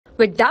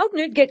With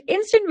Doubtnut, get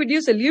instant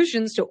video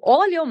solutions to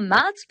all your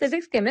maths,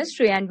 physics,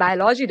 chemistry, and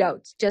biology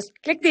doubts. Just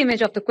click the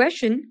image of the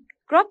question,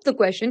 crop the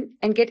question,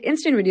 and get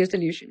instant video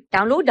solution.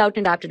 Download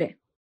Doubtnut app today.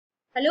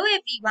 Hello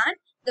everyone.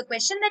 The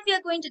question that we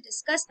are going to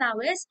discuss now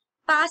is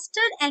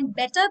faster and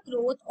better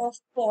growth of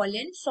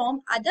pollen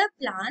from other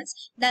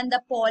plants than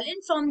the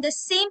pollen from the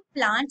same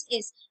plant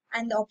is.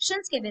 And the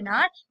options given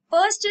are: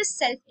 first is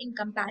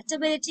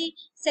self-incompatibility,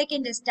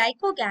 second is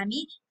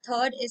dichogamy,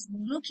 third is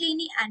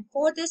monocliny, and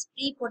fourth is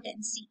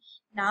prepotency.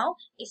 Now,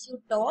 if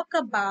you talk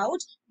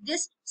about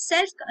this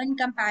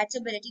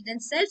self-incompatibility,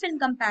 then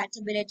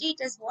self-incompatibility, it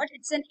is what?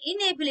 It's an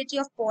inability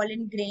of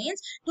pollen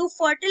grains to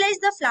fertilize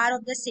the flower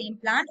of the same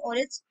plant or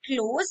its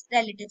close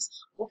relatives.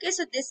 Okay,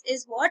 so this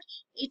is what?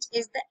 It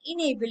is the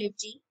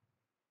inability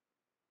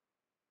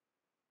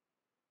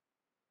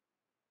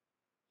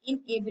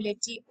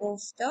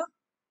of the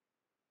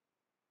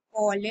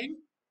pollen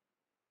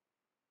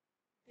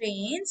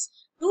grains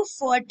to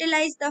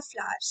fertilize the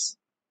flowers.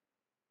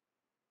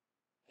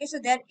 Okay, so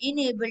they are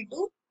unable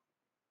to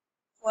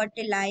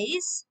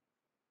fertilize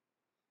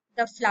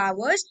the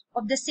flowers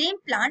of the same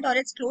plant or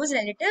its close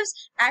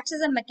relatives, acts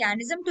as a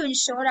mechanism to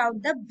ensure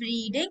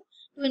outbreeding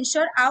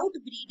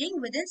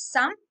within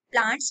some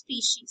plant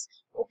species.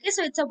 Okay,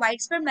 so it's a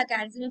widespread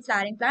mechanism in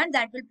flowering plant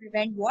that will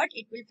prevent what?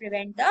 It will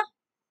prevent the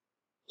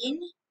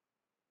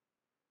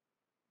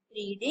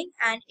inbreeding,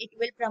 and it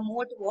will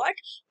promote what?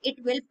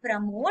 It will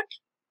promote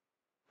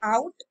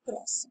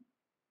outcrossing.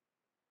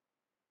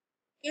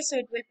 Okay, so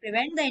it will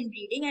prevent the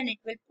inbreeding and it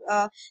will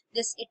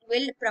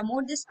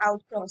promote this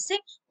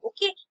outcrossing.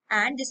 Okay,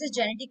 and this is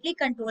genetically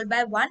controlled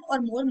by one or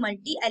more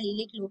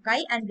multi-allelic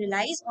loci and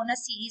relies on a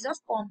series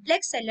of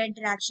complex cellular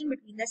interaction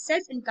between the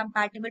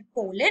self-incompatible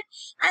pollen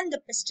and the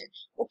pistil.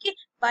 Okay,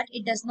 but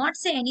it does not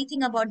say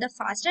anything about the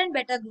faster and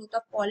better growth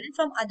of pollen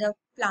from other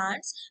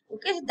plants.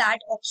 Okay, so that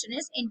option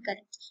is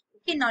incorrect.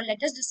 Okay, now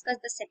let us discuss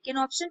the second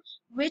option,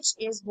 which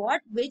is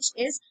what? Which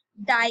is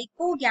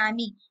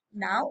dichogamy.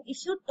 Now,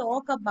 if you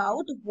talk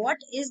about what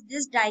is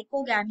this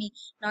dichogamy,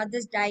 now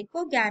this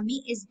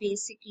dichogamy is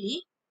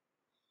basically,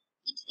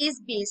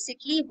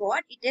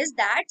 what? It is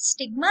that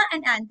stigma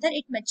and anther,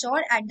 it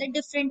mature at the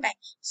different time.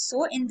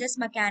 So, in this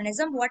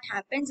mechanism, what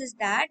happens is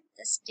that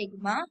the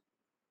stigma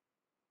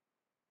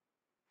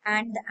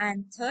and the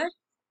anther,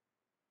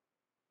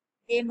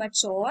 they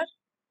mature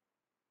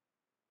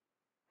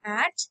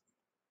at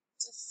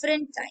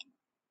different time.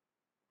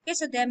 Okay,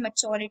 so their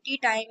maturity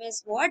time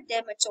is what?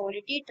 Their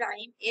maturity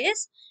time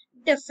is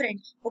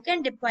different. Okay,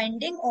 and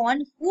depending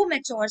on who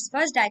matures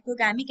first,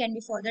 dichogamy can be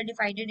further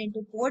divided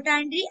into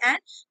protandry and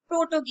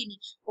protogeny.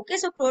 Okay,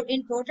 so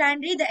in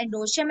protandry, the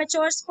endoecium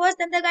matures first,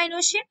 then the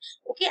gynoecium.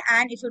 Okay,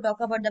 and if you talk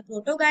about the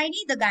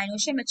protogeny, the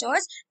gynoecium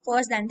matures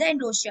first, then the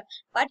endoecium.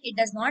 But it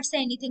does not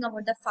say anything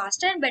about the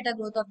faster and better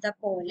growth of the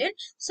pollen.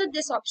 So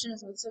this option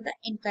is also the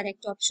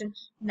incorrect option.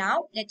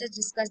 Now, let us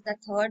discuss the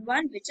third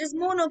one, which is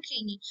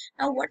monocliny.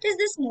 Now, what is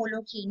this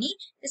monocliny?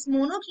 This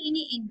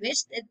monocliny in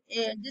which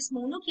this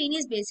monocliny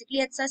is basically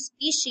it's a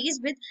species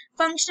with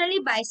functionally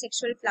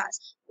bisexual flowers.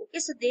 Okay,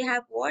 so they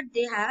have what?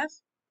 They have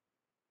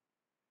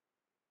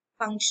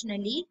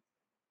functionally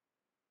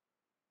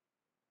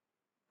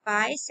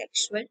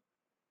bisexual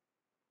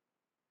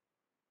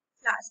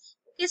flowers.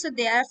 Okay, so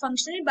they are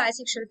functionally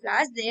bisexual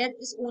flowers. There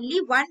is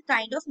only one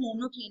kind of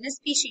monoclonous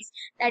species.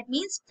 That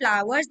means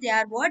flowers, they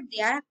are what?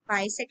 They are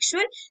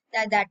bisexual.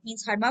 That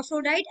means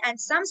hermaphrodite, and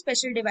some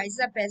special devices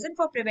are present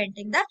for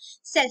preventing the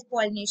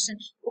self-pollination.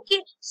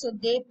 Okay, so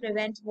they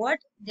prevent what?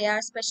 They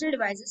are special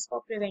devices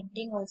for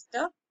preventing of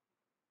the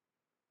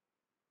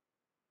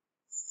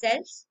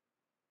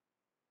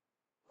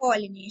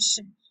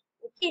self-pollination.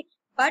 Okay,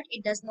 but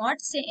it does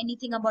not say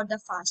anything about the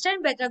faster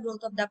and better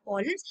growth of the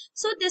pollens.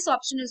 So this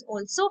option is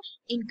also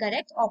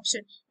incorrect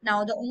option.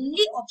 Now the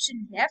only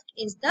option left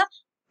is the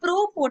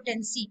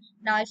propotency.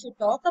 Now if you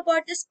talk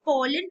about this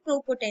pollen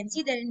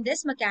propotency, then in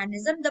this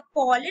mechanism, the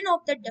pollen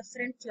of the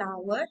different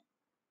flower,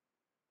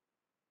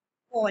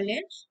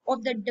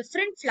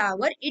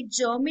 it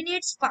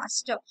germinates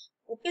faster.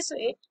 Okay, so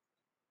it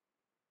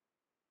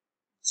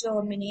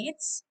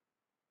germinates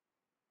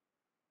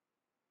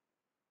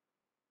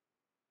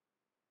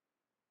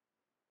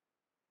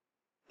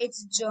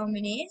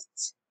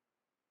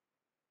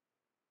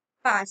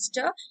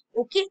faster,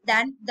 okay,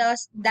 than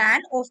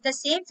of the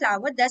same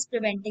flower, thus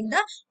preventing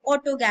the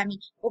autogamy.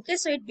 Okay,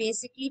 so it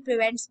basically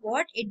prevents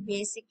what? It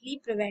basically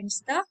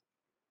prevents the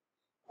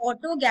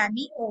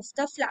autogamy of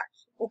the flower.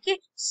 Okay,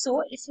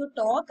 so if you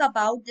talk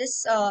about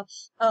this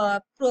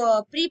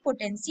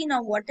prepotency,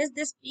 now what is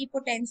this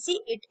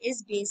prepotency? It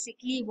is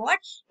basically what?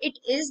 It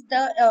is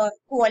the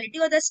quality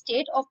or the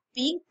state of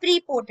being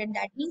prepotent.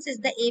 That means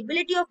it's the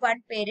ability of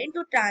one parent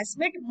to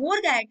transmit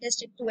more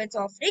characteristic to its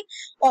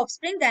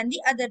offspring than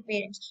the other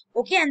parents.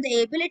 Okay, and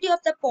the ability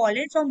of the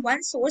pollen from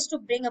one source to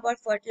bring about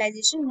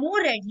fertilization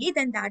more readily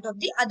than that of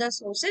the other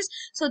sources.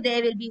 So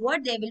there will be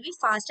what? There will be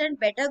faster and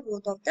better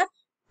growth of the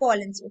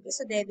pollens. Okay,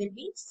 so there will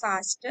be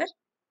faster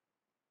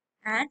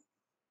and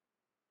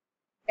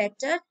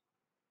better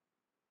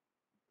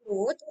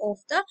growth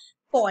of the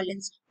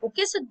pollens.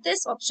 Okay, so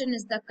this option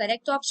is the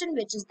correct option,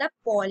 which is the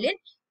pollen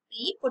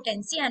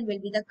prepotency, and will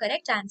be the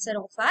correct answer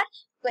of our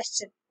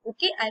question.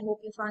 Okay, I hope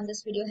you found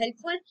this video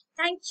helpful.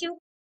 Thank you.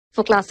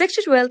 For class 6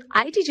 to 12,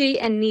 IIT JEE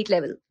and NEET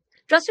level.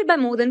 Trusted by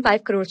more than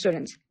 5 crore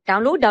students.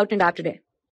 Download Doubtnut app today.